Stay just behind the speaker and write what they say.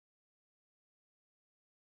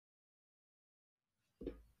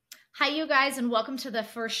Hi, you guys, and welcome to the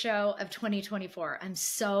first show of 2024. I'm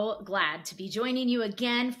so glad to be joining you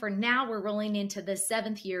again. For now, we're rolling into the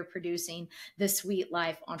 7th year producing the Sweet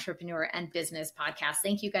Life Entrepreneur and Business Podcast.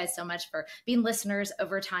 Thank you guys so much for being listeners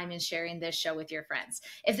over time and sharing this show with your friends.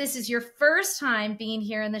 If this is your first time being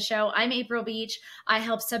here in the show, I'm April Beach. I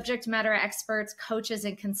help subject matter experts, coaches,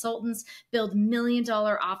 and consultants build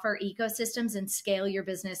million-dollar offer ecosystems and scale your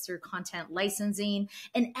business through content licensing.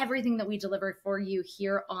 And everything that we deliver for you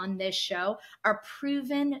here on this show are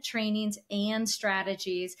proven trainings and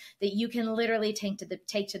strategies that you can literally take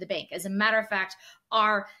to the bank. As a matter of fact,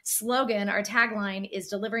 our slogan, our tagline is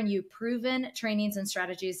delivering you proven trainings and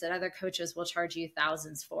strategies that other coaches will charge you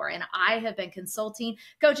thousands for. And I have been consulting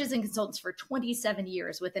coaches and consultants for 27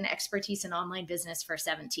 years with an expertise in online business for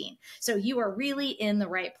 17. So you are really in the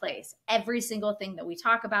right place. Every single thing that we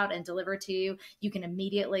talk about and deliver to you, you can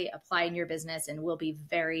immediately apply in your business and will be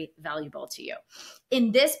very valuable to you.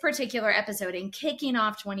 In this particular episode, in kicking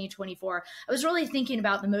off 2024, I was really thinking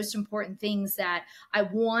about the most important things that I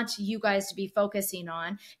want you guys to be focusing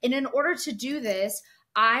on. And in order to do this,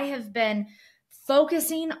 I have been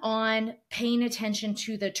focusing on paying attention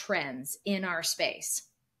to the trends in our space.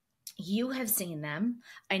 You have seen them.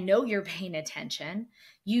 I know you're paying attention.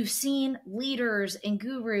 You've seen leaders and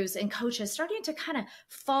gurus and coaches starting to kind of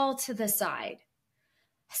fall to the side.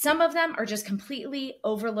 Some of them are just completely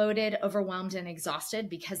overloaded, overwhelmed, and exhausted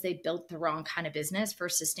because they built the wrong kind of business for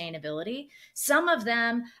sustainability. Some of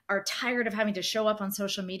them are tired of having to show up on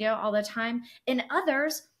social media all the time, and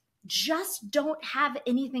others just don't have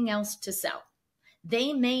anything else to sell.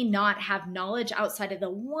 They may not have knowledge outside of the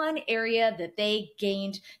one area that they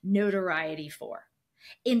gained notoriety for.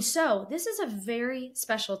 And so this is a very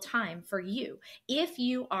special time for you. If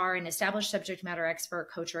you are an established subject matter expert,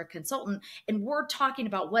 coach, or a consultant, and we're talking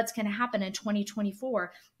about what's going to happen in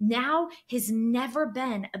 2024, now has never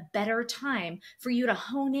been a better time for you to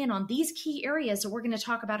hone in on these key areas that we're going to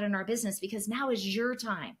talk about in our business, because now is your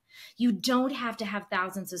time. You don't have to have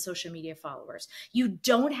thousands of social media followers. You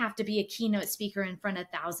don't have to be a keynote speaker in front of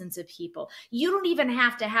thousands of people. You don't even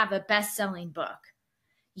have to have a best-selling book.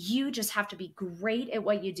 You just have to be great at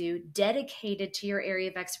what you do, dedicated to your area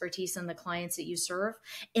of expertise and the clients that you serve,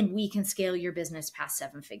 and we can scale your business past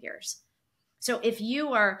 7 figures. So if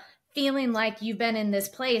you are feeling like you've been in this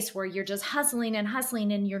place where you're just hustling and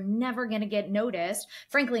you're never going to get noticed,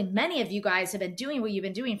 frankly, many of you guys have been doing what you've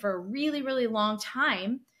been doing for a really, really long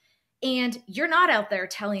time, and you're not out there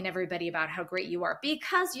telling everybody about how great you are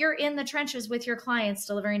because you're in the trenches with your clients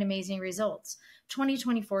delivering amazing results.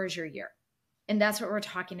 2024 is your year. And that's what we're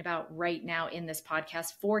talking about right now in this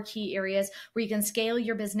podcast. 4 key areas where you can scale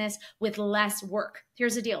your business with less work.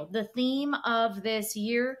 Here's the deal. The theme of this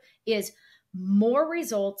year is more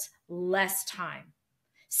results, less time.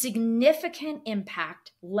 Significant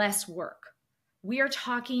impact, less work. We are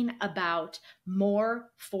talking about more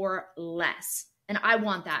for less. And I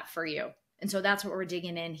want that for you. And so that's what we're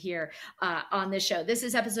digging in here on this show. This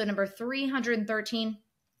is episode number 313.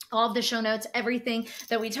 All of the show notes, everything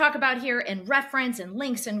that we talk about here, and reference and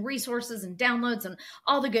links and resources and downloads and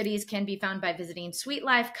all the goodies can be found by visiting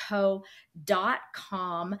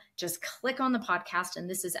sweetlifeco.com. Just click on the podcast, and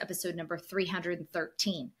this is episode number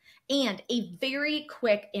 313. And a very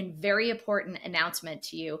quick and very important announcement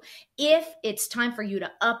to you. If it's time for you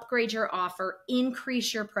to upgrade your offer,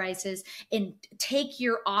 increase your prices, and take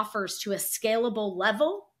your offers to a scalable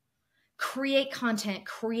level, create content,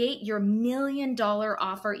 create your $1 million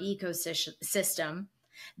offer ecosystem,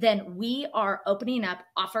 then we are opening up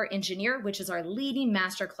Offer Engineer, which is our leading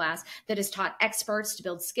masterclass that has taught experts to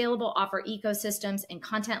build scalable offer ecosystems and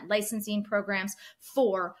content licensing programs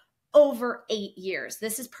for over 8 years.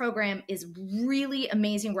 This program is really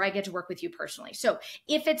amazing, where I get to work with you personally. So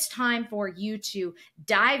if it's time for you to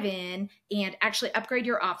dive in and actually upgrade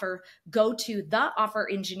your offer, go to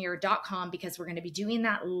theofferengineer.com, because we're going to be doing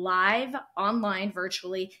that live online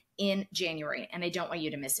virtually in January, and I don't want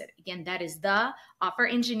you to miss it. Again, that is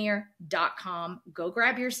theofferengineer.com. Go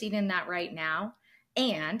grab your seat in that right now,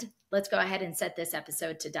 and let's go ahead and set this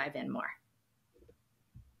episode to dive in more.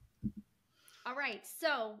 All right,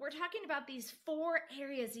 so we're talking about these 4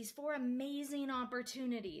 areas, these 4 amazing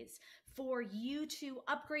opportunities for you to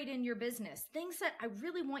upgrade in your business, things that I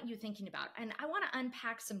really want you thinking about. And I want to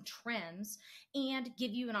unpack some trends and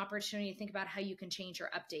give you an opportunity to think about how you can change or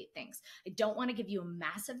update things. I don't want to give you a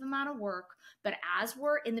massive amount of work, but as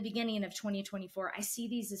we're in the beginning of 2024, I see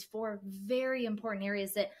these as 4 very important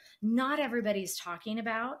areas that not everybody's talking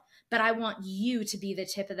about, but I want you to be the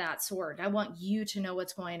tip of that sword. I want you to know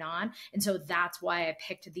what's going on. And so that's why I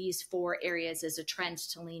picked these 4 areas as a trend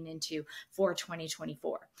to lean into for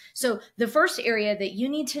 2024. So the first area that you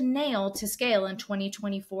need to nail to scale in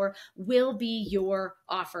 2024 will be your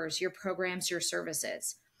offers, your programs, your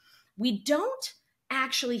services. We don't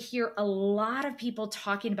actually hear a lot of people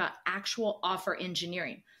talking about actual offer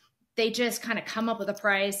engineering. They just kind of come up with a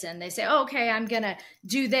price and they say, oh, okay, I'm going to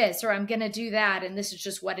do this or I'm going to do that. And this is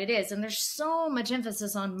just what it is. And there's so much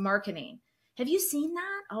emphasis on marketing. Have you seen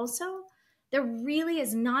that also? There really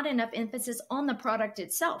is not enough emphasis on the product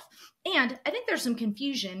itself. And I think there's some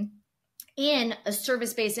confusion in a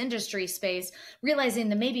service-based industry space, realizing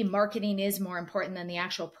that maybe marketing is more important than the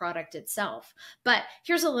actual product itself. But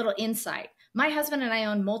here's a little insight. My husband and I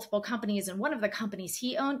own multiple companies, and one of the companies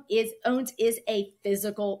he owns is a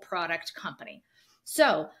physical product company.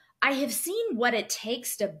 So I have seen what it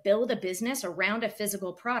takes to build a business around a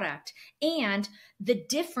physical product and the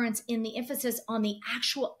difference in the emphasis on the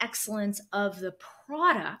actual excellence of the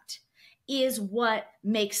product is what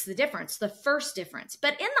makes the difference, the first difference.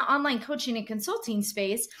 But in the online coaching and consulting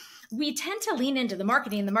space, we tend to lean into the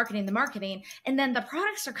marketing, and then the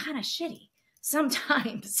products are kind of shitty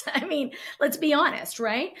sometimes. I mean, let's be honest,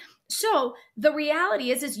 right? So the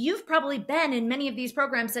reality is you've probably been in many of these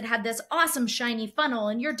programs that had this awesome shiny funnel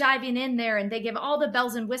and you're diving in there and they give all the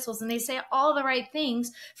bells and whistles and they say all the right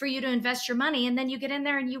things for you to invest your money. And then you get in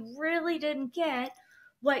there and you really didn't get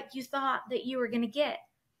what you thought that you were going to get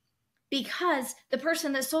because the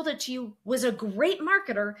person that sold it to you was a great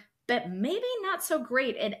marketer, but maybe not so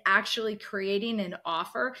great at actually creating an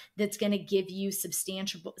offer that's going to give you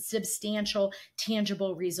substantial,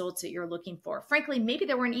 tangible results that you're looking for. Frankly, maybe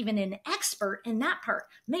they weren't even an expert in that part.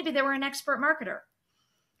 Maybe they were an expert marketer.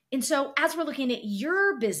 And so as we're looking at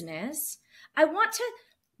your business, I want to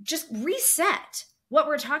just reset what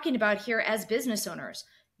we're talking about here as business owners.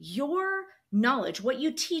 Your knowledge, what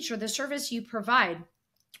you teach or the service you provide,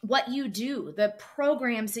 what you do, the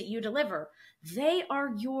programs that you deliver, they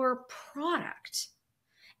are your product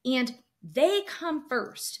and they come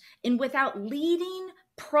first. And without leading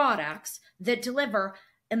products that deliver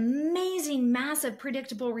amazing, massive,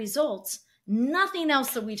 predictable results, nothing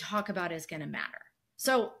else that we talk about is going to matter.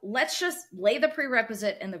 So let's just lay the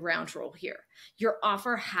prerequisite and the ground rule here. Your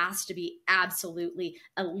offer has to be absolutely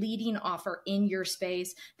a leading offer in your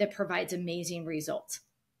space that provides amazing results.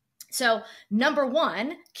 So number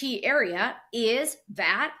one key area is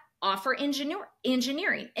that offer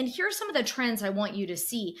engineering. And here are some of the trends I want you to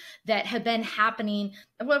see that have been happening.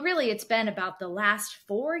 Well, really, it's been about the last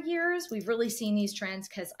 4 years. We've really seen these trends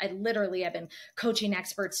because I literally have been coaching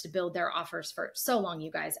experts to build their offers for so long,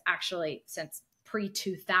 you guys, actually since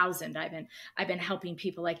pre-2000. I've been helping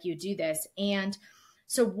people like you do this. And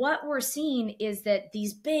so what we're seeing is that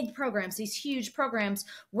these big programs, these huge programs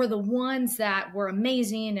were the ones that were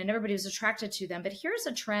amazing and everybody was attracted to them. But here's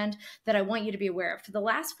a trend that I want you to be aware of. For the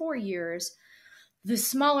last 4 years, the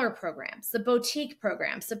smaller programs, the boutique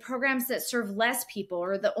programs, the programs that serve less people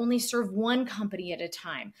or that only serve one company at a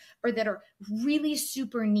time or that are really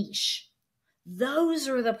super niche, those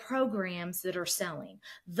are the programs that are selling.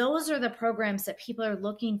 Those are the programs that people are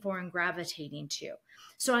looking for and gravitating to.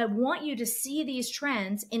 So I want you to see these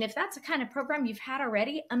trends. And if that's the kind of program you've had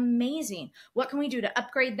already, amazing. What can we do to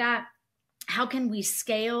upgrade that? How can we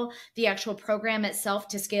scale the actual program itself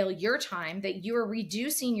to scale your time, that you are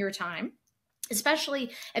reducing your time,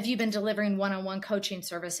 especially if you've been delivering one-on-one coaching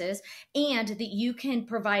services, and that you can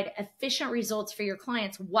provide efficient results for your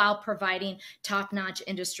clients while providing top-notch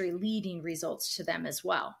industry-leading results to them as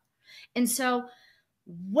well. And so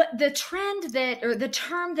what the trend that, or the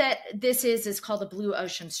term that this is called a blue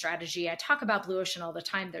ocean strategy. I talk about blue ocean all the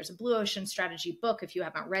time. There's a blue ocean strategy book. If you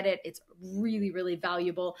haven't read it, it's really, really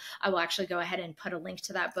valuable. I will actually go ahead and put a link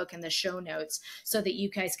to that book in the show notes so that you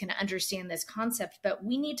guys can understand this concept. But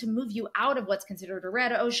we need to move you out of what's considered a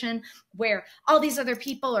red ocean where all these other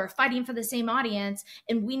people are fighting for the same audience.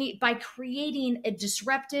 And we need, by creating a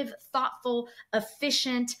disruptive, thoughtful,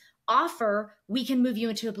 efficient offer, we can move you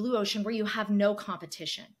into a blue ocean where you have no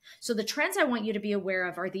competition. So the trends I want you to be aware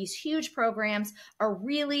of are these huge programs are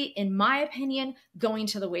really, in my opinion, going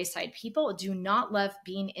to the wayside. People do not love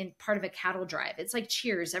being in part of a cattle drive. It's like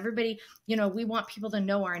Cheers. Everybody, we want people to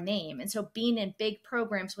know our name. And so being in big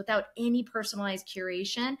programs without any personalized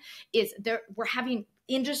curation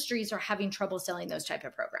industries are having trouble selling those type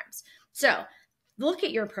of programs. So look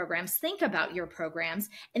at your programs, think about your programs,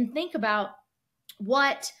 and think about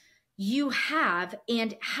what you have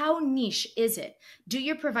and how niche is it? Do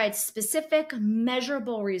you provide specific,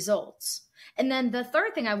 measurable results? And then the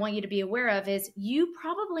third thing I want you to be aware of is you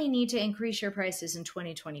probably need to increase your prices in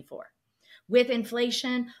 2024. With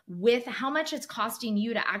inflation, with how much it's costing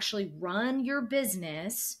you to actually run your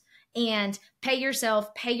business and pay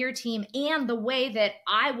yourself, pay your team. And the way that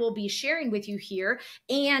I will be sharing with you here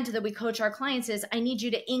and that we coach our clients is I need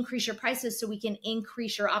you to increase your prices so we can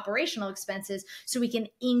increase your operational expenses, so we can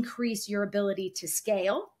increase your ability to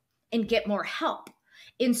scale and get more help.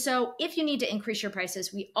 And so if you need to increase your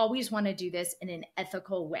prices, we always want to do this in an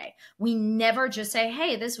ethical way. We never just say,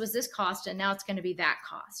 hey, this was this cost and now it's going to be that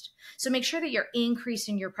cost. So make sure that you're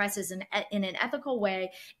increasing your prices in an ethical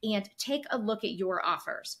way and take a look at your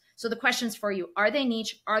offers. So the questions for you, are they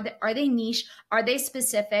niche? Are they niche? Are they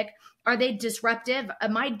specific? Are they disruptive?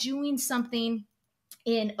 Am I doing something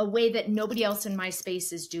in a way that nobody else in my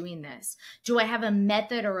space is doing this? Do I have a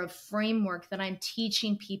method or a framework that I'm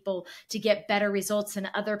teaching people to get better results than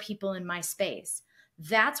other people in my space?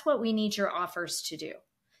 That's what we need your offers to do.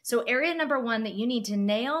 So area number one that you need to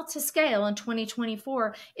nail to scale in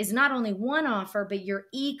 2024 is not only one offer, but your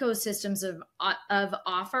ecosystems of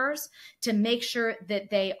offers to make sure that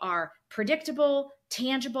they are predictable,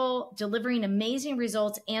 tangible, delivering amazing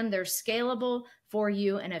results, and they're scalable for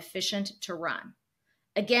you and efficient to run.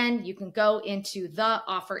 Again, you can go into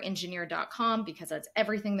theofferengineer.com because that's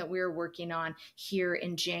everything that we're working on here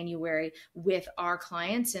in January with our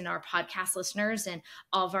clients and our podcast listeners and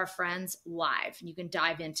all of our friends live. And you can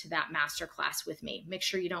dive into that masterclass with me. Make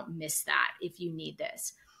sure you don't miss that if you need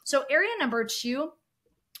this. So area number two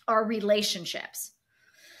are relationships.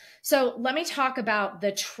 So let me talk about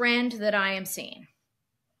the trend that I am seeing.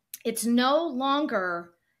 It's no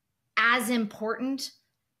longer as important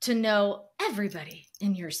to know everybody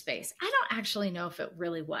in your space. I don't actually know if it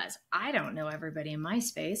really was. I don't know everybody in my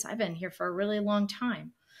space. I've been here for a really long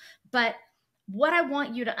time. But what I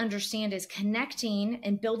want you to understand is connecting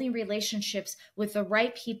and building relationships with the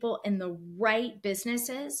right people and the right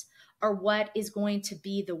businesses are what is going to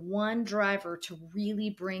be the one driver to really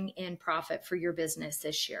bring in profit for your business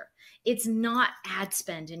this year. It's not ad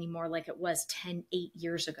spend anymore like it was 8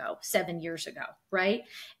 years ago, 7 years ago, right?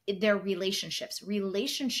 They're relationships.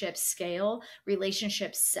 Relationships scale,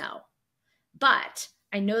 relationships sell. But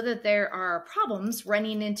I know that there are problems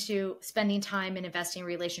running into spending time and investing in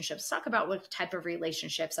relationships. Talk about what type of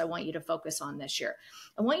relationships I want you to focus on this year.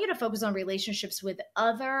 I want you to focus on relationships with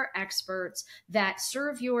other experts that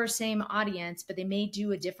serve your same audience, but they may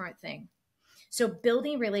do a different thing. So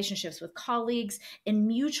building relationships with colleagues and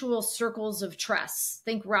mutual circles of trust.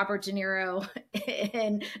 Think Robert De Niro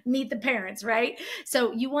and Meet the Parents, right?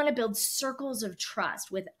 So you want to build circles of trust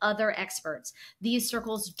with other experts. These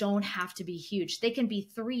circles don't have to be huge. They can be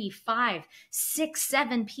 3, 5, 6,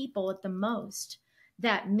 7 people at the most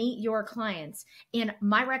that meet your clients. And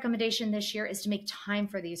my recommendation this year is to make time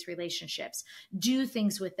for these relationships. Do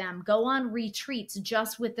things with them. Go on retreats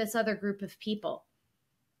just with this other group of people.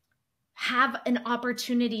 Have an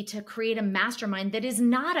opportunity to create a mastermind that is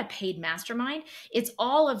not a paid mastermind. It's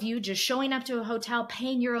all of you just showing up to a hotel,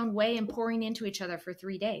 paying your own way and pouring into each other for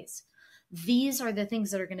 3 days. These are the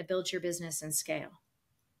things that are going to build your business and scale.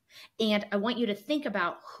 And I want you to think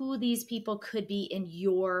about who these people could be in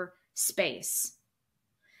your space.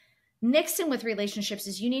 Mixed in with relationships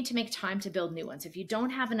is you need to make time to build new ones. If you don't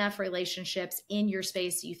have enough relationships in your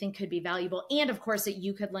space that you think could be valuable, and of course that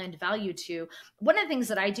you could lend value to, one of the things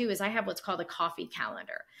that I do is I have what's called a coffee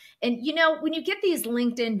calendar. And when you get these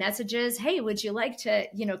LinkedIn messages, hey, would you like to,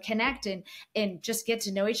 connect and just get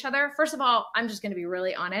to know each other? First of all, I'm just going to be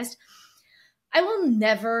really honest. I will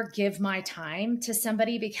never give my time to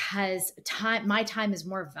somebody because my time is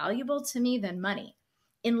more valuable to me than money,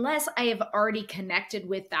 unless I have already connected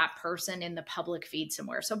with that person in the public feed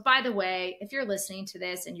somewhere. So by the way, if you're listening to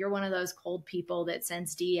this and you're one of those cold people that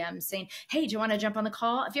sends DMs saying, hey, do you want to jump on the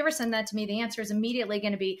call? If you ever send that to me, the answer is immediately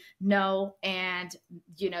going to be no. And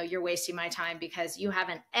you're wasting my time because you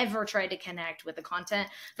haven't ever tried to connect with the content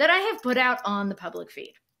that I have put out on the public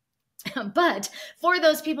feed. But for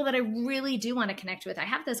those people that I really do want to connect with, I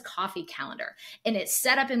have this coffee calendar and it's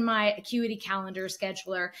set up in my Acuity calendar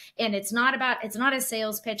scheduler. And it's not a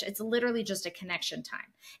sales pitch. It's literally just a connection time.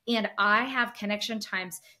 And I have connection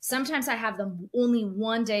times. Sometimes I have them only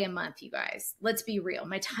 1 day a month, you guys. Let's be real.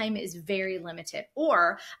 My time is very limited.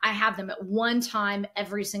 Or I have them at one time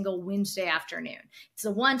every single Wednesday afternoon. It's the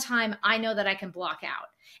one time I know that I can block out.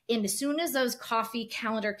 And as soon as those coffee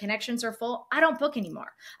calendar connections are full, I don't book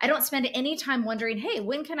anymore. I don't spend any time wondering, hey,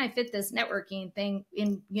 when can I fit this networking thing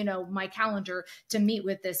in, my calendar to meet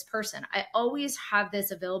with this person? I always have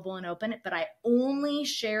this available and open, but I only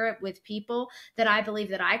share it with people that I believe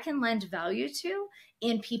that I can lend value to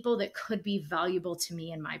and people that could be valuable to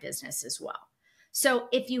me in my business as well. So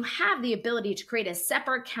if you have the ability to create a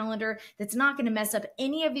separate calendar that's not going to mess up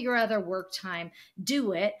any of your other work time,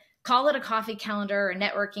 do it. Call it a coffee calendar or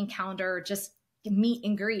networking calendar, or just meet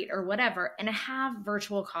and greet or whatever, and have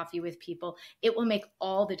virtual coffee with people. It will make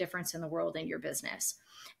all the difference in the world in your business.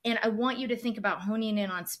 And I want you to think about honing in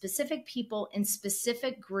on specific people in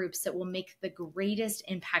specific groups that will make the greatest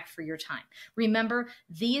impact for your time. Remember,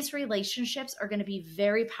 these relationships are going to be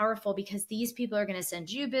very powerful because these people are going to send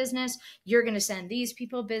you business, you're going to send these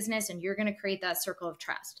people business, and you're going to create that circle of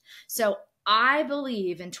trust. So I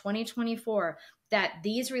believe in 2024 that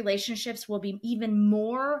these relationships will be even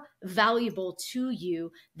more valuable to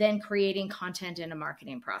you than creating content in a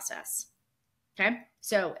marketing process. Okay.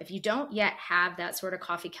 So if you don't yet have that sort of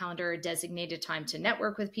coffee calendar or designated time to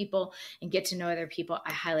network with people and get to know other people,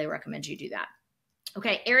 I highly recommend you do that.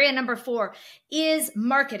 Okay. Area number 4 is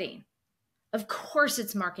marketing. Of course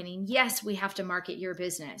it's marketing. Yes, we have to market your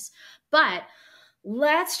business, but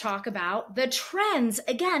let's talk about the trends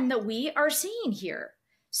again that we are seeing here.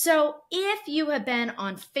 So if you have been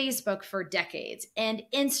on Facebook for decades and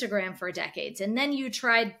Instagram for decades, and then you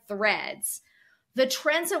tried Threads, the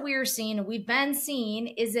trends that we are seeing and we've been seeing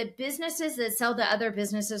is that businesses that sell to other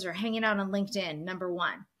businesses are hanging out on LinkedIn, number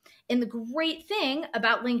one. And the great thing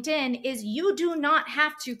about LinkedIn is you do not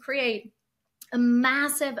have to create a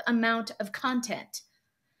massive amount of content.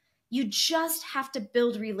 You just have to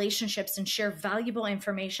build relationships and share valuable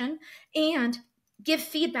information and give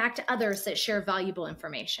feedback to others that share valuable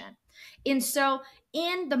information. And so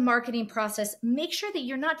in the marketing process, make sure that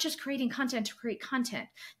you're not just creating content to create content.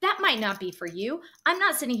 That might not be for you. I'm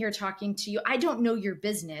not sitting here talking to you. I don't know your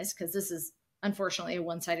business because this is unfortunately a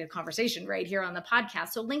one-sided conversation right here on the podcast.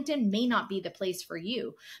 So LinkedIn may not be the place for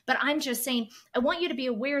you, but I'm just saying, I want you to be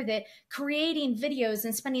aware that creating videos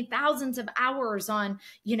and spending thousands of hours on,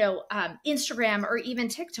 Instagram or even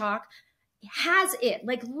TikTok, has it,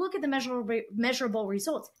 like, look at the measurable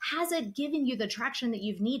results. Has it given you the traction that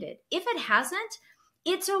you've needed? If it hasn't,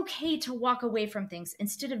 it's okay to walk away from things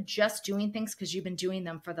instead of just doing things because you've been doing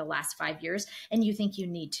them for the last 5 years and you think you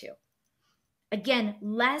need to. Again,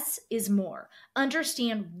 less is more.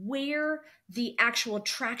 Understand where the actual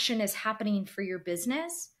traction is happening for your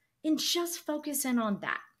business and just focus in on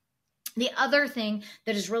that. The other thing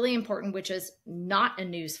that is really important, which is not a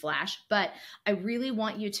news flash, but I really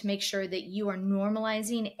want you to make sure that you are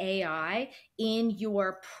normalizing AI in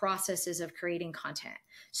your processes of creating content.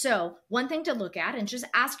 So one thing to look at and just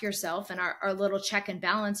ask yourself, and our little check and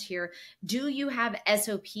balance here, do you have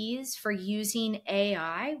SOPs for using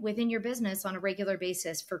AI within your business on a regular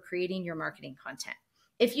basis for creating your marketing content?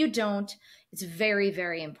 If you don't, it's very,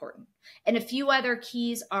 very important. And a few other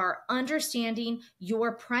keys are understanding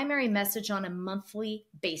your primary message on a monthly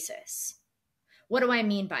basis. What do I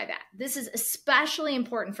mean by that? This is especially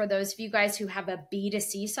important for those of you guys who have a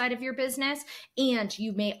B2C side of your business, and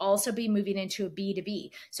you may also be moving into a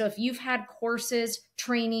B2B. So if you've had courses,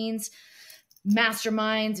 trainings,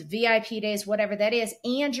 masterminds, VIP days, whatever that is,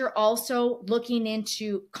 and you're also looking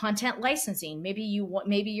into content licensing. Maybe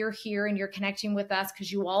you're here and you're connecting with us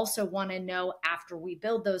because you also want to know, after we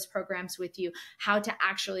build those programs with you, how to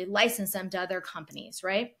actually license them to other companies,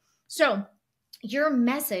 right? So your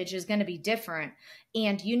message is going to be different,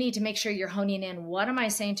 and you need to make sure you're honing in. What am I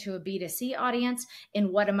saying to a B2C audience,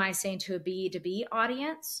 and what am I saying to a B2B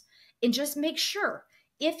audience? And just make sure,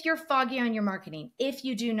 if you're foggy on your marketing, if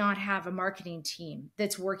you do not have a marketing team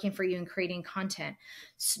that's working for you and creating content,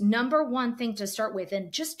 number one thing to start with,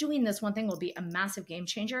 and just doing this one thing will be a massive game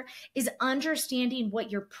changer, is understanding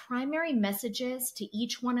what your primary message is to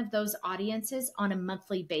each one of those audiences on a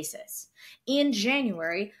monthly basis. In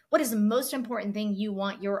January, what is the most important thing you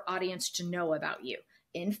want your audience to know about you?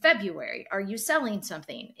 In February, are you selling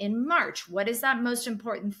something? In March, what is that most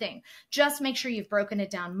important thing? Just make sure you've broken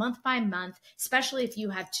it down month by month, especially if you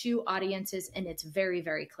have 2 audiences and it's very,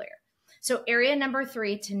 very clear. So area number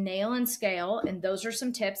 3 to nail and scale, and those are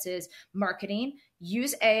some tips, is marketing.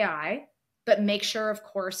 Use AI, but make sure, of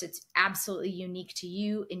course, it's absolutely unique to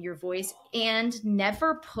you in your voice, and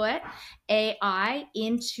never put AI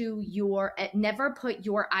into never put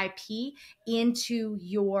your IP into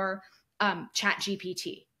your Chat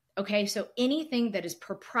GPT. Okay. So anything that is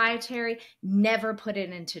proprietary, never put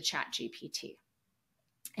it into Chat GPT.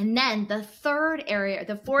 And then the fourth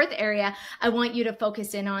area I want you to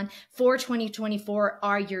focus in on for 2024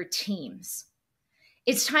 are your teams.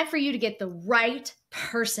 It's time for you to get the right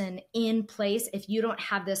person in place, if you don't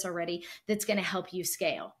have this already, that's going to help you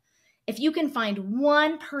scale. If you can find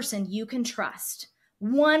one person you can trust,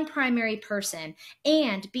 one primary person,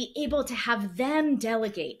 and be able to have them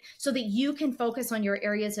delegate so that you can focus on your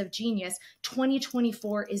areas of genius,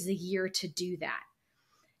 2024 is the year to do that.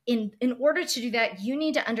 In order to do that, you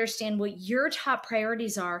need to understand what your top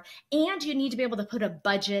priorities are, and you need to be able to put a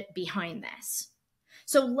budget behind this.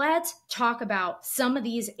 So let's talk about some of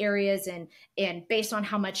these areas and based on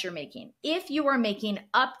how much you're making. If you are making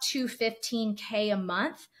up to 15K a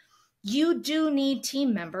month, you do need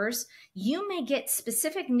team members. You may get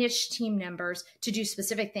specific niche team members to do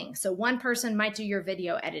specific things. So one person might do your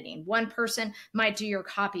video editing. One person might do your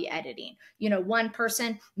copy editing. One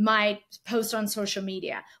person might post on social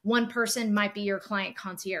media. One person might be your client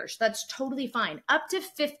concierge. That's totally fine. Up to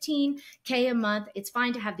 15K a month, it's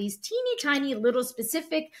fine to have these teeny tiny little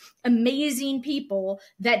specific, amazing people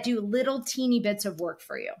that do little teeny bits of work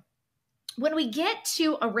for you. When we get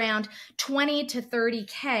to around 20 to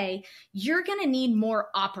 30K, you're going to need more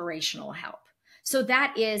operational help. So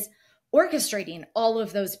that is orchestrating all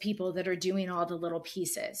of those people that are doing all the little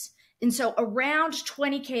pieces. And so around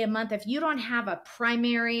 20K a month, if you don't have a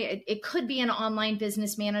primary, it could be an online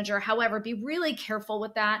business manager. However, be really careful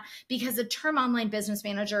with that, because the term online business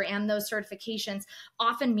manager and those certifications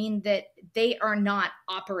often mean that they are not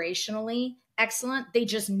operationally excellent. They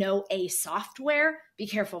just know a software. Be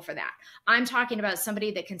careful for that. I'm talking about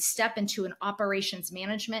somebody that can step into an operations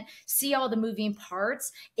management, see all the moving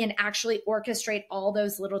parts, and actually orchestrate all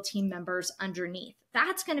those little team members underneath.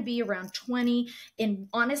 That's going to be around 20. And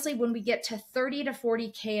honestly, when we get to 30 to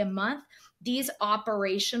 40K a month, these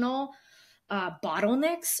operational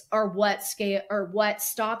bottlenecks are what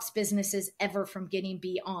stops businesses ever from getting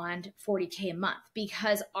beyond 40K a month,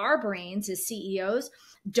 because our brains as CEOs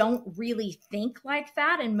don't really think like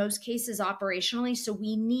that in most cases operationally. So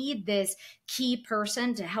we need this key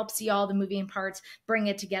person to help see all the moving parts, bring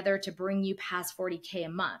it together to bring you past 40K a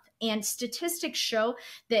month. And statistics show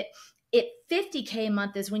that 50K a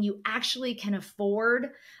month is when you actually can afford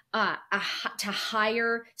to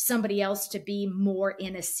hire somebody else to be more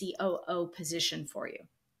in a COO position for you.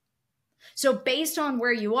 So based on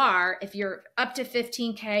where you are, if you're up to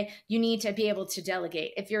 15K, you need to be able to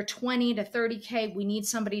delegate. If you're 20 to 30K, we need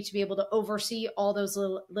somebody to be able to oversee all those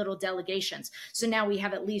little delegations. So now we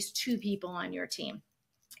have at least 2 people on your team.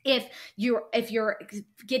 If you're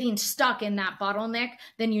getting stuck in that bottleneck,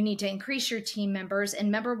 then you need to increase your team members. And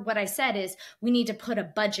remember what I said is we need to put a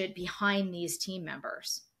budget behind these team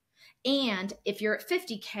members. And if you're at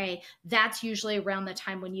 50K, that's usually around the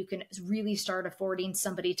time when you can really start affording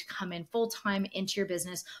somebody to come in full-time into your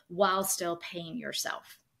business while still paying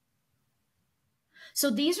yourself. So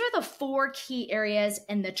these are the 4 key areas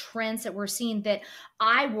and the trends that we're seeing that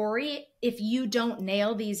I worry if you don't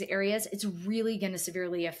nail these areas, it's really going to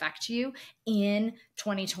severely affect you in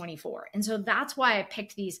 2024. And so that's why I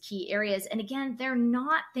picked these key areas. And again, they're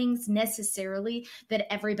not things necessarily that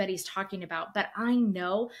everybody's talking about, but I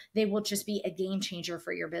know they will just be a game changer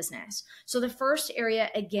for your business. So the first area,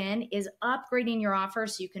 again, is upgrading your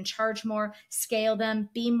offers so you can charge more, scale them,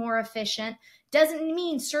 be more efficient. Doesn't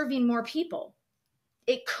mean serving more people.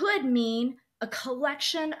 It could mean a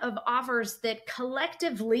collection of offers that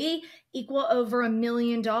collectively equal over $1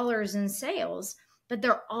 million in sales, but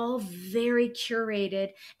they're all very curated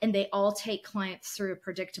and they all take clients through a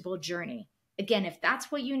predictable journey. Again, if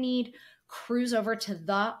that's what you need, cruise over to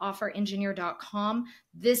theofferengineer.com.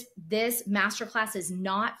 This masterclass is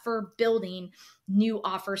not for building new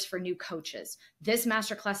offers for new coaches. This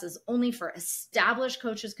masterclass is only for established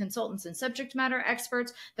coaches, consultants, and subject matter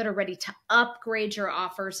experts that are ready to upgrade your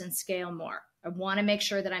offers and scale more. I want to make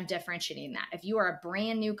sure that I'm differentiating that. If you are a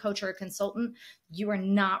brand new coach or a consultant, you are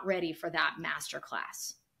not ready for that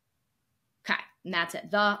masterclass. Okay, and that's it,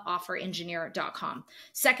 theofferengineer.com.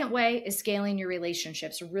 Second way is scaling your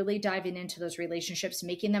relationships, really diving into those relationships,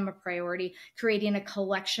 making them a priority, creating a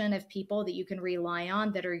collection of people that you can rely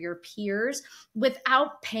on that are your peers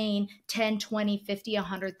without paying $10, $20, $50,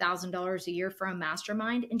 $100,000 a year for a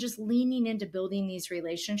mastermind, and just leaning into building these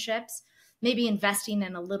relationships. Maybe investing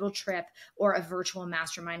in a little trip or a virtual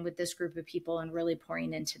mastermind with this group of people and really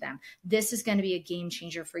pouring into them. This is going to be a game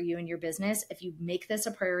changer for you and your business if you make this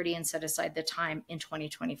a priority and set aside the time in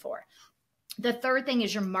 2024. The third thing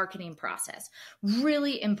is your marketing process.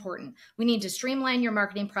 Really important. We need to streamline your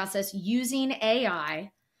marketing process using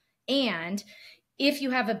AI. And if you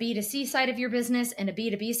have a B2C side of your business and a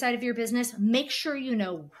B2B side of your business, make sure you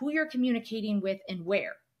know who you're communicating with and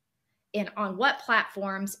where, and on what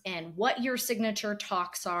platforms, and what your signature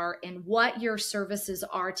talks are, and what your services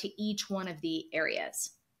are to each one of the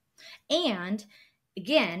areas. And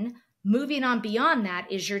again, moving on beyond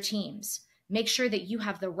that is your teams. Make sure that you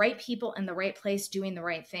have the right people in the right place doing the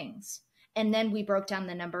right things. And then we broke down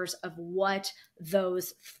the numbers of what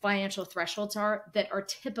those financial thresholds are that are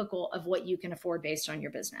typical of what you can afford based on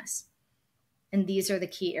your business. And these are the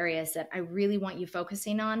key areas that I really want you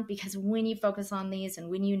focusing on, because when you focus on these and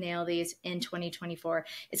when you nail these in 2024,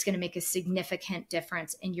 it's going to make a significant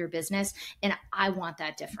difference in your business. And I want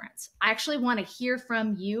that difference. I actually want to hear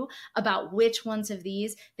from you about which ones of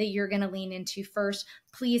these that you're going to lean into first.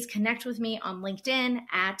 Please connect with me on LinkedIn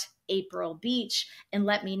at April Beach and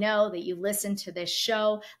let me know that you listened to this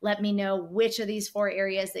show. Let me know which of these 4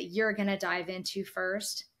 areas that you're going to dive into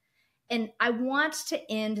first. And I want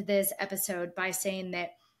to end this episode by saying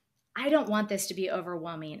that I don't want this to be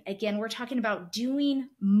overwhelming. Again, we're talking about doing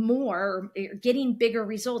more, or getting bigger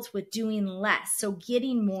results with doing less. So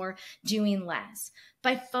getting more, doing less.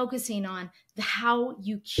 By focusing on how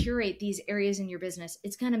you curate these areas in your business,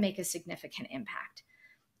 it's going to make a significant impact.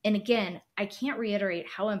 And again, I can't reiterate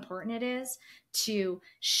how important it is to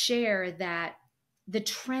share that the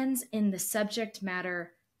trends in the subject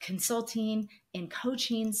matter consulting and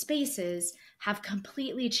coaching spaces have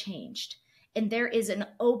completely changed. And there is an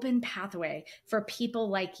open pathway for people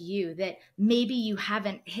like you that maybe you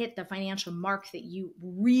haven't hit the financial mark that you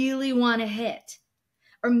really want to hit.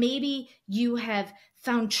 Or maybe you have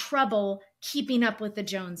found trouble keeping up with the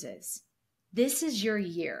Joneses. This is your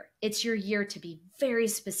year. It's your year to be very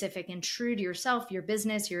specific and true to yourself, your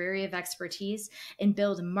business, your area of expertise, and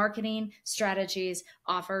build marketing strategies,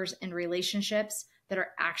 offers, and relationships that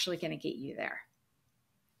are actually going to get you there.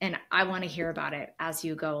 And I want to hear about it as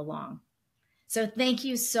you go along. So thank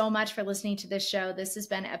you so much for listening to this show. This has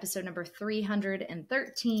been episode number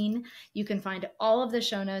 313. You can find all of the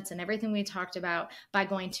show notes and everything we talked about by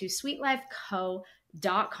going to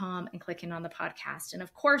sweetlifeco.com and clicking on the podcast. And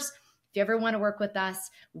of course, if you ever want to work with us,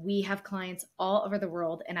 we have clients all over the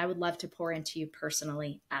world, and I would love to pour into you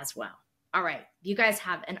personally as well. All right. You guys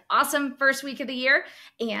have an awesome first week of the year,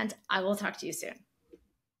 and I will talk to you soon.